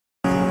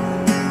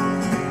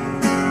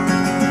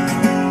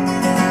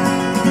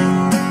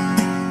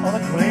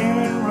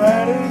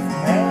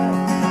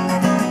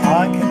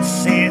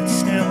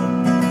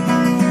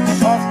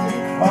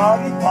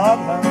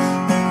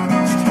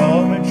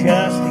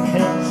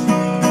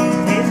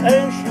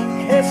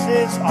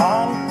kisses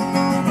on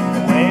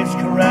the waves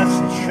caress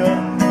it should.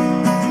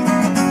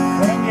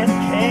 When it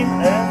came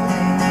early,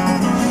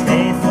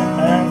 stay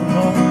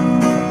forevermore,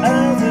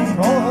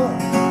 forevermore.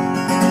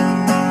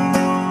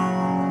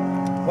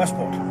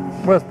 Westport.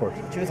 Westport.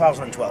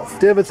 2012.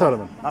 David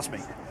Solomon. That's me.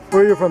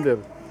 Where are you from,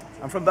 David?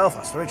 I'm from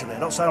Belfast originally. I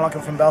don't sound like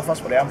I'm from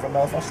Belfast, but I am from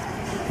Belfast.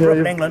 Yeah, Grew up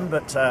in England,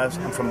 but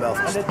I'm from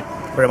Belfast.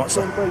 Very much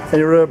so. And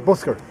you're a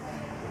busker?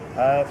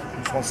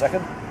 Just 1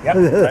 second. Yeah,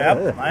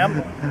 I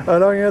am. How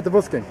long are you at the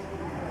busking?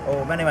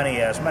 Oh, many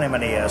years,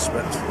 many years,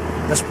 but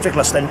this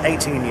particular stint,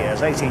 18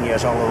 years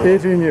all over.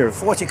 18 years.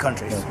 40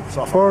 countries. Yeah.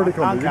 So 40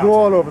 countries. You go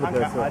all over the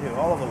place. I do,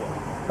 all over the world.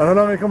 And how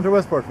long have you come to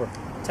Westport for?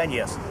 10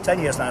 years. 10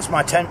 years now. It's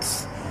my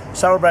 10th,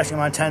 celebrating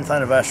my 10th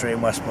anniversary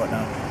in Westport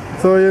now.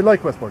 So you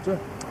like Westport, yeah?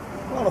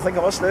 Well, I think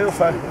I must do.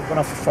 When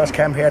I first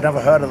came here, I'd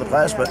never heard of the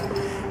place, but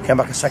came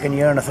back a second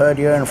year and a third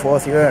year and a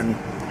fourth year and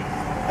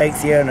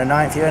 8th year and a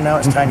 9th year. Now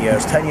it's 10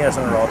 years. 10 years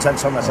in a row. 10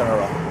 summers in a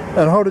row.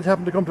 And how did you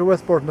happen to come to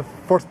Westport in the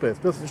first place?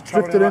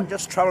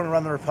 Just travelling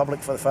around the Republic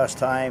for the first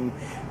time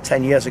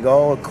 10 years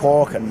ago.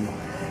 Cork and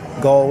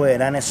Galway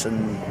and Ennis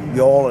and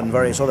Youghal and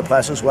various other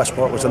places.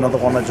 Westport was another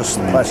one of just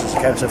the places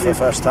I came to for the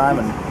first time.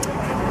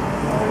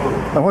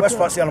 And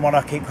Westport's the only one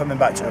I keep coming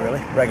back to,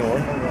 really,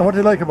 regularly. And what do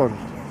you like about it,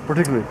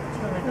 particularly?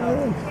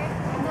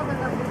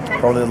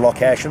 Probably the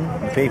location,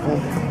 the people.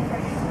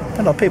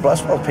 You know, people, I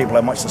suppose people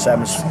are much the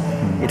same as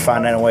you'd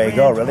find anywhere you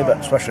go, really, but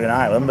especially in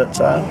Ireland. But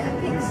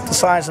the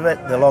size of it,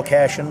 the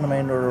location, I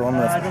mean, we're on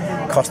the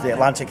coast of the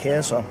Atlantic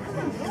here, so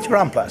it's a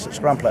grand place,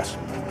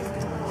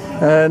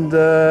 And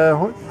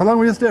how long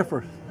will you stay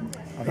for?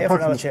 I'm here for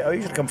another year. I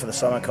usually come for the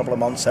summer, a couple of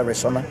months every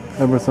summer.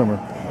 Every summer.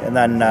 And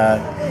then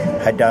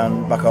head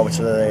down, back over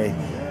to the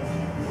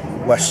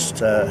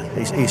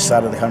east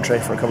side of the country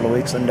for a couple of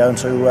weeks, then down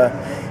to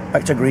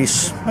back to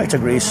Greece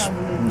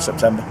in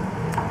September.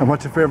 And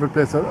what's your favourite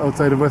place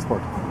outside of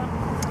Westport?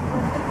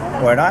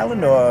 Where in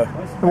Ireland or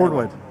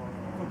worldwide?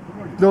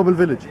 Global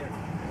Village.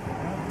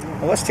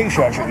 Well, this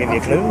T-shirt should give you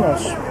a clue.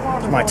 It's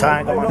got my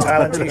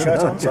Thailand T-shirt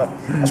on. So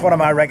that's one of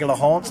my regular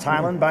haunts.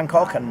 Thailand,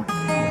 Bangkok, and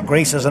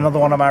Greece is another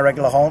one of my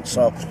regular haunts.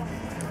 So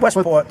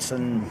Westport's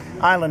and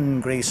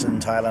Ireland, Greece,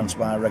 and Thailand's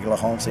my regular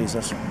haunts these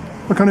days.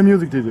 What kind of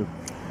music do you do?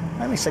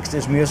 Mainly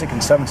 60s music and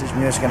 70s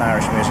music and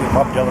Irish music.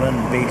 Bob Dylan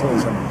and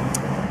Beatles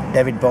and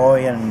David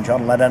Bowie and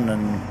John Lennon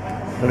and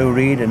Lou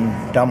Reed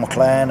and Don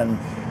McLean and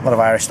a lot of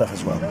Irish stuff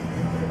as well.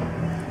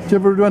 Do you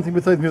ever do anything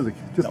besides music?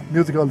 Just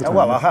music all the time?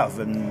 Well, I have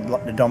in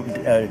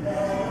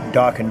the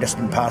dark and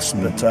distant past,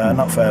 but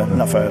not for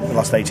the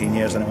last 18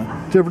 years anyway.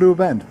 Do you ever do a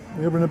band?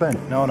 Are you ever in a band?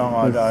 No.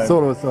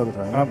 Soloists all the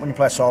time. When you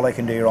play solo, you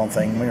can do your own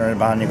thing. When you're in a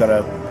band, you've got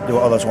to do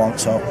what others want.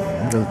 So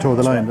you got to toe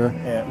the line, there.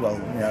 Yeah, well,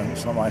 yeah,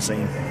 it's not my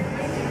scene.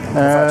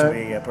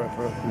 I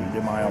prefer to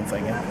do my own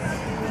thing.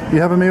 Yeah. Do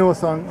you have a Mayo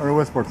song or a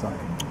Westport song?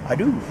 I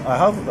do. I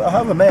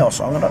have a Mayo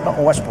song, not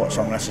a Westport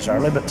song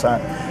necessarily, but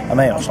a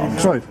Mayo song.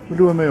 Right, we'll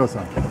do a Mayo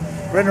song.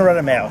 Rin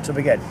a Mayo to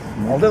begin.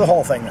 I'll do the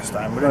whole thing this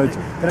time. We did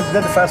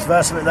the first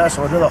verse of it there,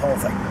 so we'll do the whole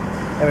thing.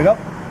 Here we go.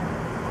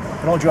 You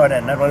can all join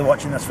in. Everybody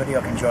watching this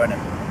video can join in.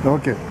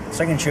 Okay.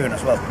 Singing tune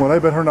as well. Well, I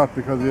better not,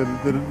 because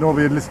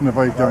nobody would listen if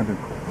I joined in.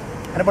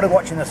 Anybody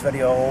watching this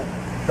video,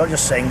 don't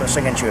just sing, but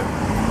sing in tune.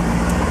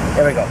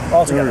 Here we go.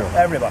 All together.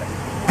 Everybody.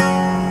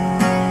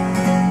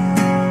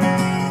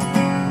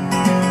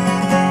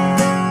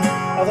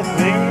 Oh, the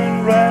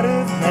green red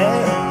of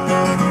May,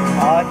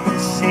 I can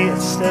see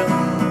it still.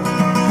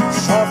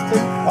 Soft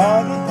and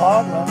private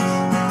bottoms,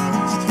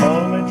 its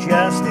tall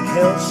majestic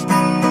hills.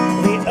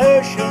 The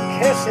ocean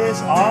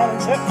kisses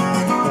onto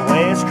the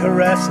waves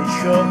caress it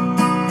shore.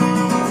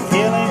 The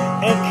feeling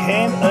it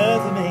came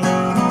over me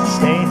to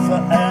stay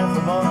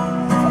forevermore,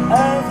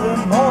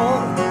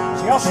 forevermore.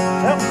 So y'all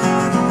tell me.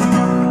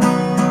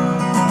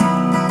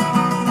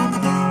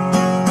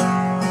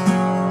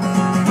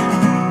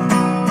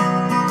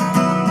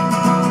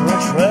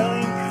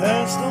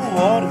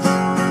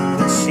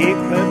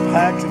 Secret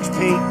Patrick's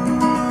Peak.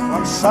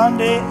 On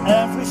Sunday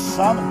every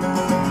summer,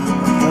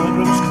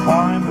 pilgrims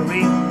climb the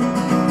reef.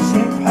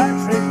 St.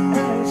 Patrick in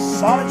his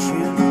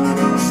solitude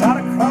sat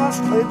across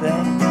Clay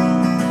Bay.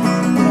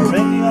 The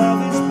ringing of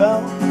his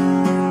bell,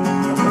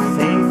 and the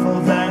faithful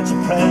there to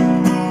pray,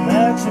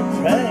 there to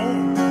pray.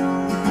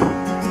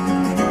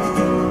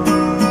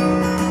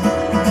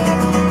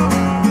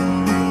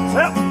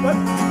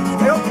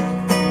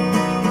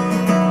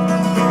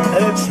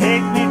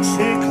 Take me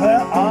to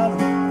Clare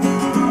Island,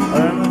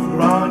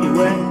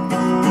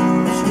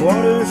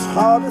 water's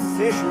hard as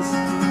fishes,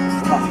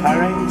 from a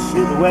herring to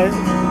the whale.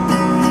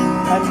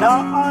 And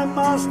now I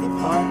must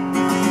depart,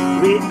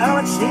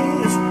 reality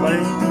is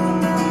plain.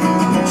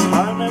 The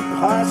time that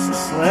passes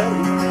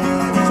slowly,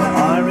 so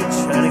I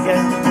return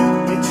again,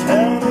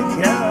 return